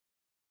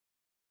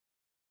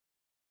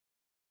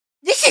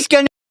This is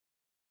gonna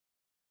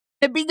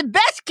be the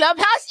best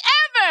clubhouse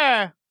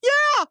ever!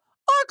 Yeah!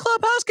 Our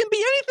clubhouse can be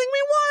anything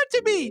we want it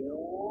to be!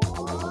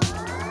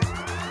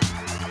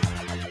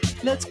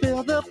 Let's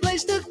build a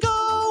place to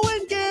go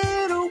and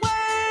get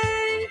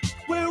away,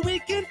 where we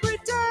can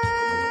pretend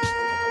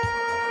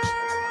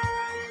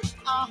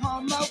A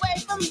home away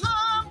from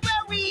home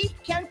where we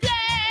can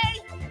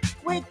play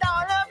with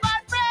all of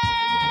our friends.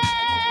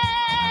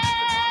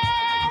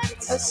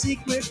 a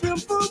secret room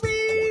for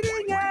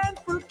reading and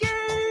for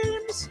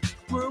games,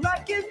 where I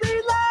can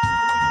relax.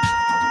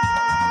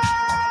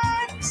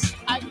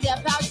 Our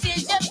clubhouse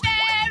is a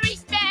very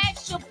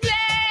special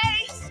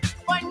place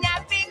for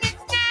napping and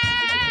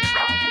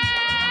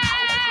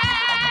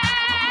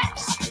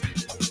snacks.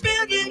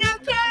 Building a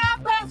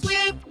clubhouse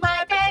with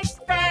my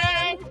best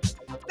friend.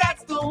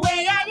 That's the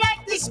way I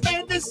like to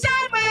spend the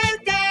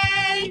summer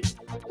day.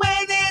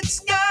 When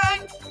it's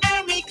done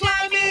and we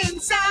climb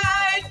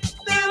inside,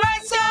 there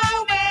are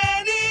so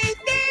many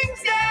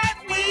things that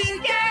we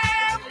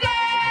can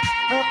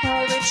play. A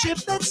pirate ship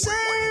that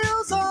sails